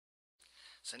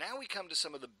So now we come to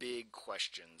some of the big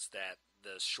questions that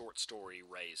the short story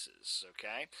raises,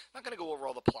 okay? I'm not going to go over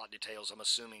all the plot details. I'm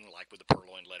assuming, like with the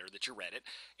Purloined Letter, that you read it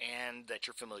and that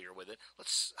you're familiar with it.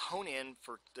 Let's hone in,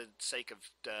 for the sake of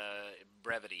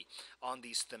brevity, on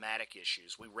these thematic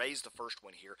issues. We raised the first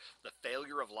one here, the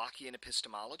failure of Lockean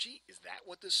epistemology. Is that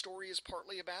what this story is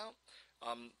partly about?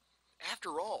 Um,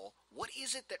 After all, what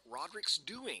is it that Roderick's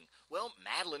doing? Well,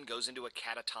 Madeline goes into a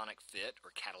catatonic fit,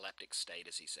 or cataleptic state,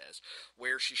 as he says,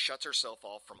 where she shuts herself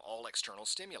off from all external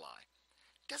stimuli.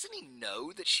 Doesn't he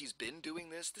know that she's been doing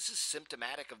this? This is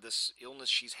symptomatic of this illness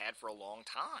she's had for a long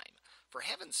time. For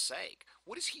heaven's sake,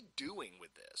 what is he doing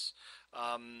with this?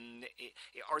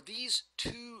 Are these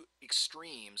two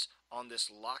extremes on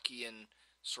this Lockean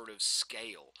sort of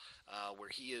scale, where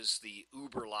he is the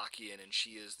uber Lockean and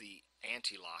she is the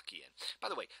anti Lockean? By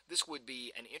the way, this would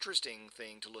be an interesting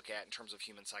thing to look at in terms of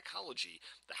human psychology.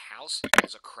 The house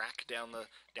has a crack down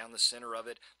the center of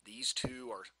it. These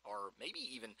two are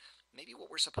maybe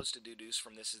what we're supposed to deduce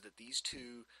from this is that these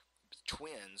two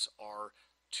twins are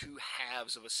two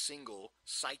halves of a single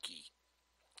psyche.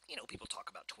 You know, people talk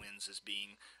about twins as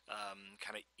being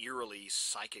kind of eerily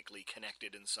psychically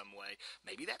connected in some way.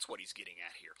 Maybe that's what he's getting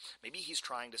at here. Maybe he's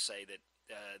trying to say that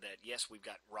yes, we've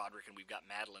got Roderick and we've got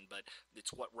Madeline, but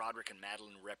it's what Roderick and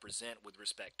Madeline represent with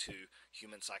respect to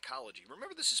human psychology.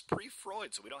 Remember, this is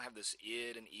pre-Freud, so we don't have this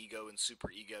id and ego and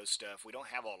superego stuff. We don't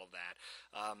have all of that.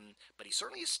 But he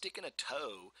certainly is sticking a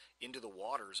toe into the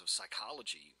waters of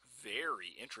psychology.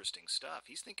 Very interesting stuff.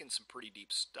 He's thinking some pretty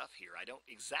deep stuff here. I don't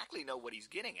exactly know what he's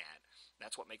getting at.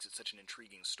 That's what makes it such an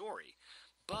intriguing story.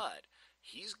 But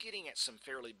he's getting at some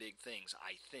fairly big things,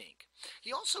 I think.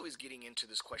 He also is getting into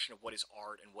this question of what is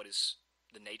art and what is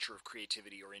the nature of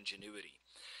creativity or ingenuity.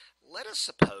 Let us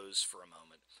suppose for a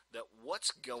moment that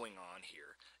what's going on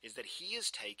here is that he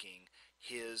is taking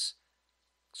his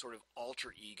sort of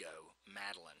alter ego,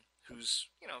 Madeline, who's,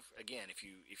 again, if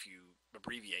you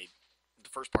abbreviate, the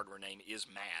first part of her name is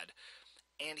Mad,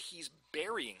 and he's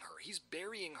burying her. He's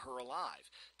burying her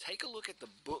alive. Take a look at the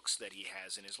books that he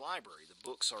has in his library. The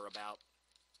books are about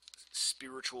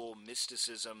spiritual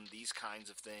mysticism, these kinds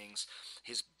of things.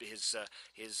 His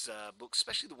books,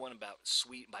 especially the one about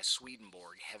by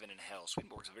Swedenborg, Heaven and Hell.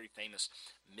 Swedenborg is a very famous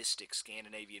mystic,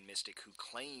 Scandinavian mystic, who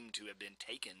claimed to have been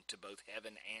taken to both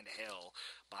heaven and hell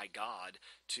by God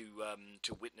to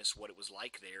witness what it was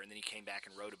like there, and then he came back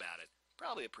and wrote about it.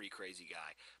 Probably a pretty crazy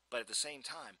guy. But at the same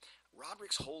time,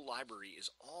 Roderick's whole library is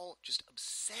all just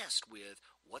obsessed with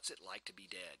what's it like to be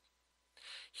dead.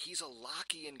 He's a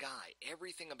Lockean guy.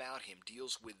 Everything about him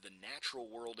deals with the natural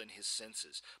world and his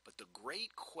senses. But the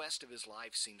great quest of his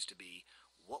life seems to be,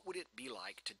 what would it be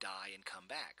like to die and come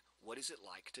back? What is it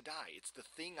like to die? It's the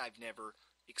thing I've never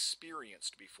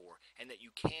experienced before, and that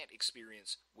you can't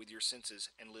experience with your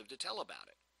senses and live to tell about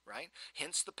it, right?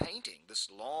 Hence the painting, this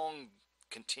long,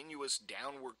 continuous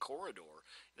downward corridor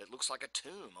that looks like a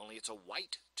tomb, only it's a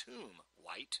white tomb.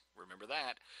 White, remember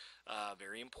that.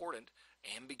 Very important.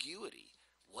 Ambiguity.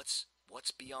 What's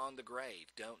beyond the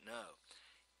grave? Don't know.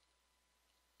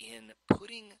 In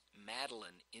putting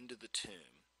Madeline into the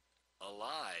tomb,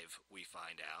 alive, we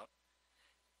find out,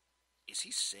 is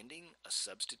he sending a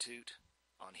substitute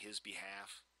on his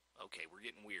behalf? Okay, we're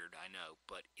getting weird, I know,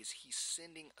 but is he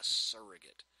sending a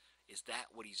surrogate? Is that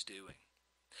what he's doing?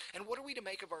 And what are we to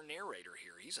make of our narrator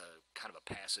here? He's a kind of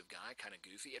a passive guy, kind of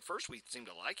goofy. At first we seem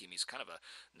to like him. He's kind of a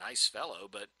nice fellow,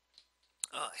 but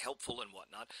helpful and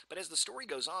whatnot. But as the story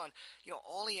goes on,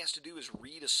 all he has to do is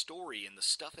read a story, and the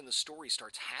stuff in the story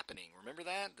starts happening. Remember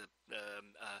that? The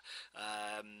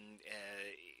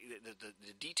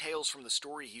details from the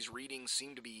story he's reading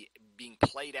seem to be being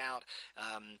played out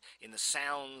in the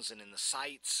sounds and in the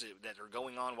sights that are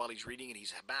going on while he's reading it.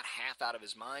 He's about half out of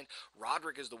his mind.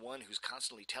 Roderick is the one who's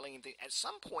constantly telling him things. At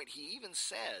some point, he even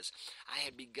says, I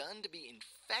had begun to be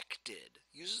infected,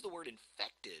 uses the word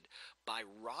infected, by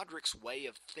Roderick's way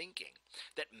of thinking,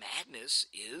 that madness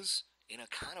is, in a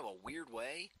kind of a weird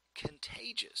way,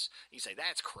 contagious. You say,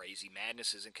 that's crazy,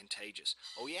 madness isn't contagious.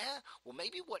 Oh yeah? Well,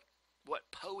 maybe what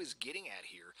Poe is getting at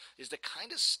here is the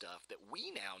kind of stuff that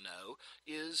we now know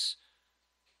is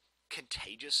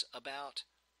contagious about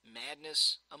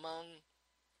madness among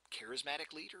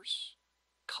charismatic leaders,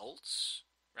 cults,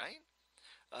 right?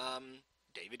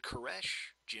 David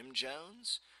Koresh, Jim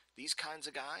Jones, these kinds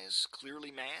of guys, clearly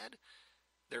mad.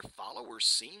 Their followers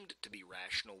seemed to be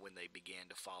rational when they began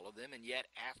to follow them, and yet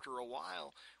after a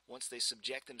while, once they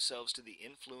subject themselves to the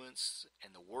influence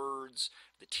and the words,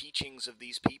 the teachings of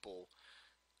these people,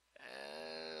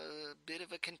 bit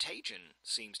of a contagion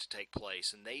seems to take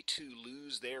place, and they too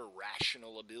lose their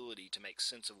rational ability to make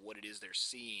sense of what it is they're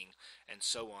seeing, and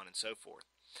so on and so forth.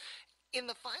 In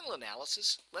the final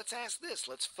analysis, let's ask this.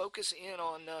 Let's focus in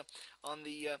on the on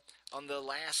the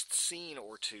last scene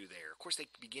or two there. Of course, they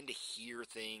begin to hear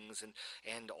things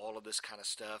and all of this kind of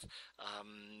stuff.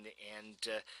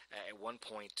 At one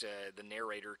point, the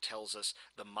narrator tells us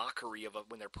the mockery of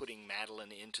when they're putting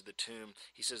Madeline into the tomb.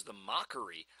 He says the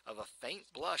mockery of a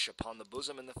faint blush upon the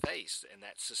bosom and the face, and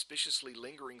that suspiciously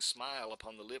lingering smile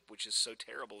upon the lip, which is so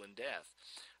terrible in death.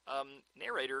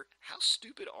 Narrator, how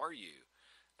stupid are you?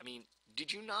 I mean,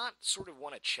 did you not sort of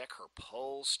want to check her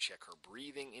pulse, check her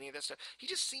breathing, any of that stuff? He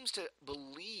just seems to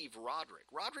believe Roderick.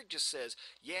 Roderick just says,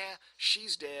 yeah,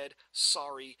 she's dead.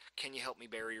 Sorry, can you help me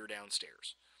bury her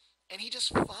downstairs? And he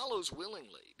just follows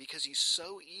willingly because he's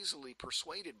so easily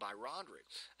persuaded by Roderick.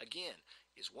 Again,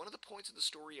 is one of the points of the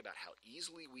story about how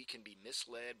easily we can be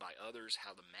misled by others,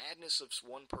 how the madness of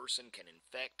one person can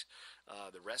infect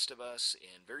the rest of us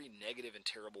in very negative and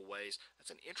terrible ways.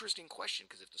 That's an interesting question,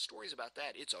 because if the story's about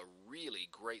that, it's a really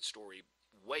great story,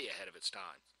 way ahead of its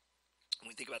time. When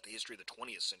we think about the history of the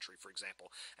 20th century, for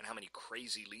example, and how many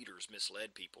crazy leaders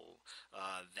misled people,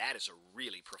 that is a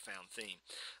really profound theme.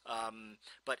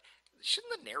 But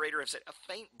shouldn't the narrator have said a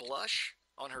faint blush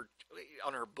on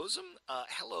her bosom?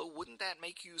 Hello, wouldn't that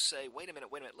make you say, wait a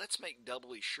minute, let's make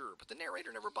doubly sure? But the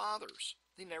narrator never bothers.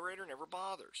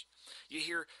 You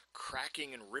hear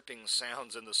cracking and ripping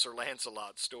sounds in the Sir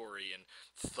Lancelot story, and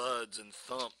thuds and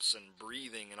thumps and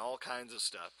breathing and all kinds of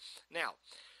stuff. Now,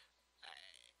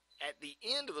 at the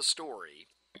end of the story,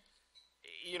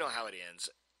 you know how it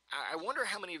ends. I wonder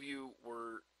how many of you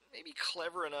were maybe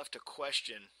clever enough to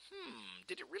question,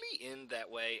 did it really end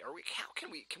that way? How can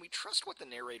we trust what the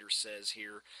narrator says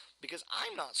here? Because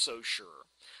I'm not so sure.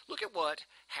 Look at what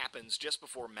happens just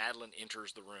before Madeline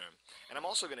enters the room. And I'm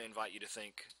also going to invite you to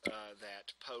think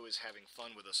that Poe is having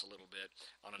fun with us a little bit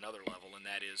on another level, and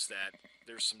that is that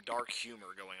there's some dark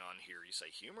humor going on here. You say,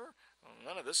 humor? Well,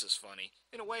 none of this is funny.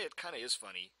 In a way, it kind of is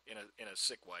funny in a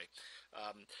sick way.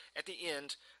 At the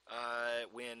end,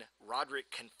 when Roderick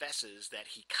confesses that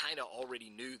he kind of already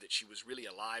knew that she was really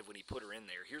alive when he put her in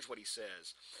there, here's what he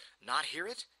says. Not hear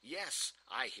it? Yes,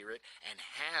 I hear it, and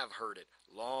have heard it.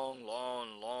 Long,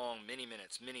 many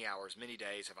minutes, many hours, many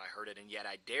days have I heard it, and yet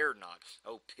I dared not.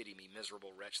 Oh, pity me,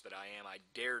 miserable wretch that I am. I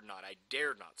dared not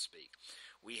speak.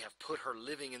 We have put her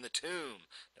living in the tomb.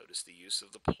 Notice the use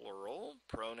of the plural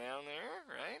pronoun there,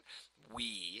 right?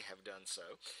 We have done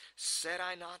so. Said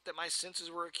I not that my senses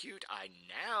were acute? I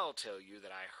now tell you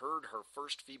that I heard her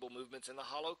first feeble movements in the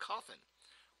hollow coffin.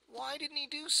 Why didn't he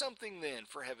do something then,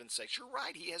 for heaven's sake? You're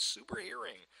right, he has super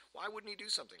hearing. Why wouldn't he do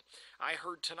something? I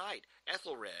heard tonight,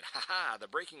 Ethelred, the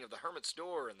breaking of the hermit's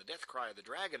door, and the death cry of the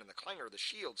dragon, and the clangor of the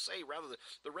shield, say rather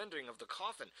the rending of the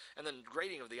coffin, and the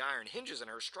grating of the iron hinges, and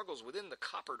her struggles within the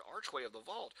coppered archway of the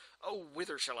vault. Oh,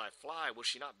 whither shall I fly? Will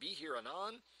she not be here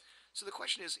anon? So the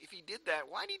question is, if he did that,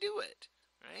 why'd he do it?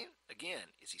 Right?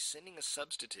 Again, is he sending a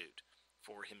substitute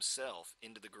for himself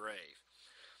into the grave?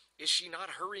 Is she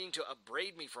not hurrying to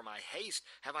upbraid me for my haste?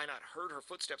 Have I not heard her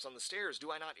footsteps on the stairs?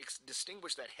 Do I not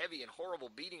distinguish that heavy and horrible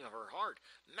beating of her heart?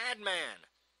 Madman!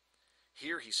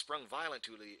 Here he sprung violently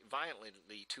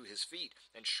to his feet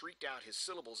and shrieked out his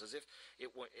syllables as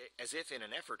if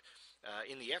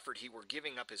in the effort he were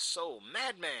giving up his soul.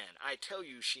 Madman! I tell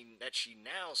you that she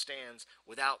now stands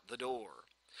without the door.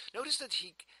 Notice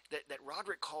that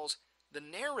Roderick calls the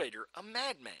narrator a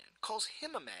madman, calls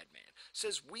him a madman,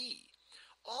 says we.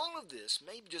 All of this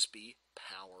may just be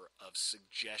power of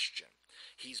suggestion.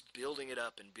 He's building it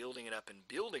up and building it up and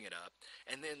building it up,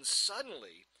 and then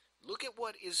suddenly, look at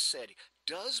what is said.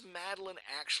 Does Madeline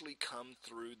actually come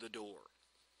through the door?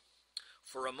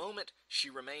 For a moment, she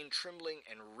remained trembling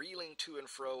and reeling to and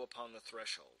fro upon the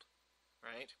threshold.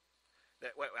 Right?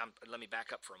 Let me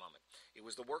back up for a moment. It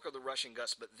was the work of the rushing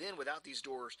gusts, but then without these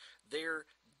doors, there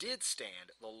did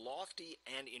stand the lofty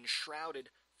and enshrouded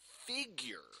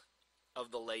figure of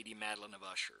the Lady Madeline of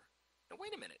Usher. Now,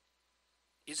 wait a minute.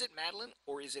 Is it Madeline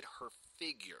or is it her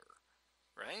figure?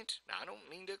 Right? Now, I don't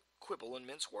mean to quibble and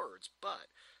mince words, but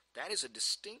that is a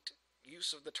distinct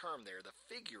use of the term there, the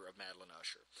figure of Madeline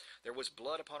Usher. There was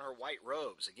blood upon her white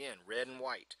robes, again, red and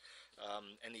white,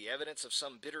 and the evidence of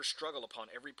some bitter struggle upon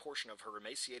every portion of her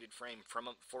emaciated frame.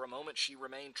 For a moment she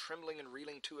remained trembling and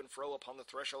reeling to and fro upon the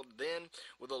threshold, then,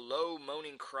 with a low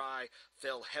moaning cry,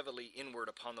 fell heavily inward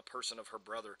upon the person of her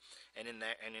brother, and in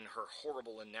her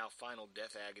horrible and now final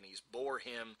death agonies, bore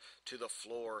him to the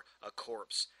floor a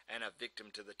corpse, and a victim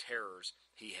to the terrors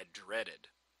he had dreaded.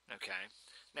 Okay?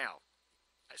 Now,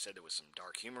 I said there was some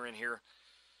dark humor in here.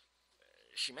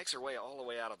 she makes her way all the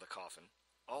way out of the coffin,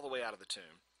 all the way out of the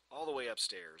tomb, all the way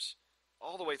upstairs,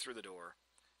 all the way through the door,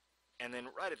 and then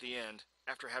right at the end,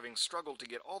 after having struggled to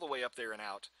get all the way up there and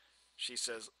out, she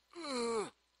says,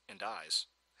 "Ugh," and dies.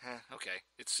 Okay,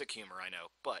 it's sick humor, I know,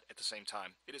 but at the same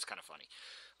time, it is kind of funny.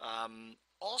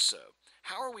 Also,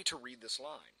 how are we to read this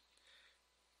line?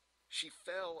 She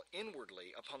fell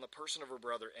inwardly upon the person of her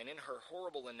brother, and in her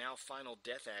horrible and now final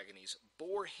death agonies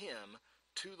bore him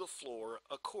to the floor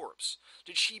a corpse.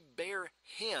 Did she bear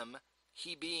him,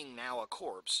 he being now a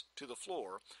corpse, to the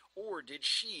floor, or did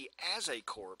she, as a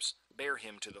corpse, bear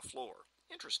him to the floor?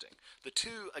 Interesting. The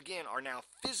two, again, are now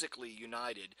physically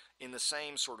united in the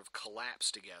same sort of collapse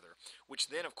together, which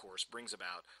then, of course, brings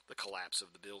about the collapse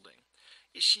of the building.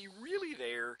 Is she really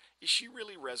there? Is she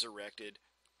really resurrected?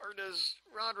 Or does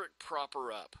Roderick prop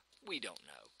her up? We don't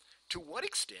know. To what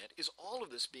extent is all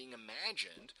of this being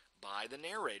imagined by the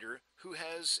narrator, who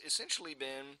has essentially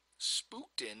been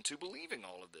spooked into believing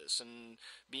all of this and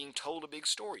being told a big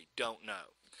story? Don't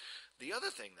know. The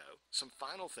other thing, though, some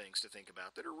final things to think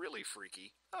about that are really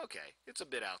freaky. Okay, it's a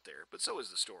bit out there, but so is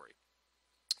the story.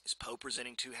 Is Poe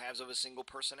presenting two halves of a single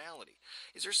personality?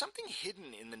 Is there something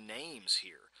hidden in the names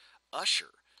here?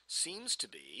 Usher seems to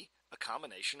be a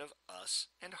combination of us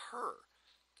and her.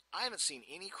 I haven't seen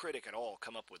any critic at all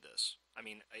come up with this. I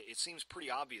mean, it seems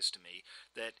pretty obvious to me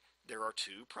that there are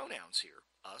two pronouns here,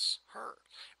 us, her.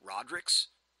 Roderick's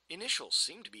initials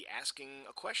seem to be asking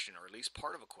a question, or at least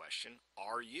part of a question.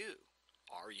 Are you?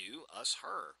 Are you, us,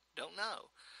 her? Don't know.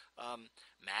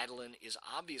 Madeline is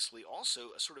obviously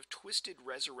also a sort of twisted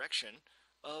resurrection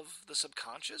of the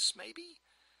subconscious, maybe?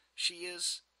 She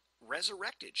is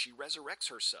resurrected. She resurrects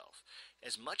herself.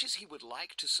 As much as he would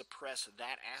like to suppress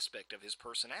that aspect of his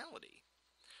personality,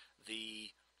 the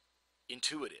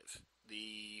intuitive,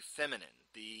 the feminine,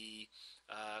 the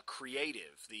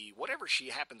creative, the whatever she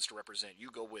happens to represent, you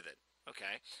go with it,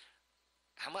 okay?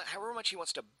 However much he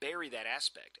wants to bury that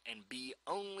aspect and be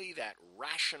only that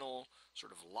rational,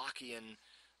 sort of Lockean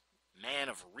man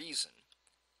of reason,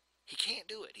 he can't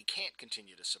do it. He can't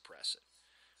continue to suppress it.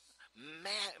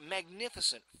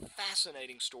 Magnificent,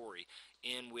 fascinating story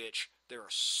in which there are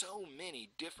so many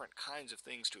different kinds of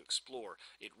things to explore.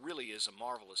 It really is a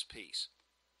marvelous piece.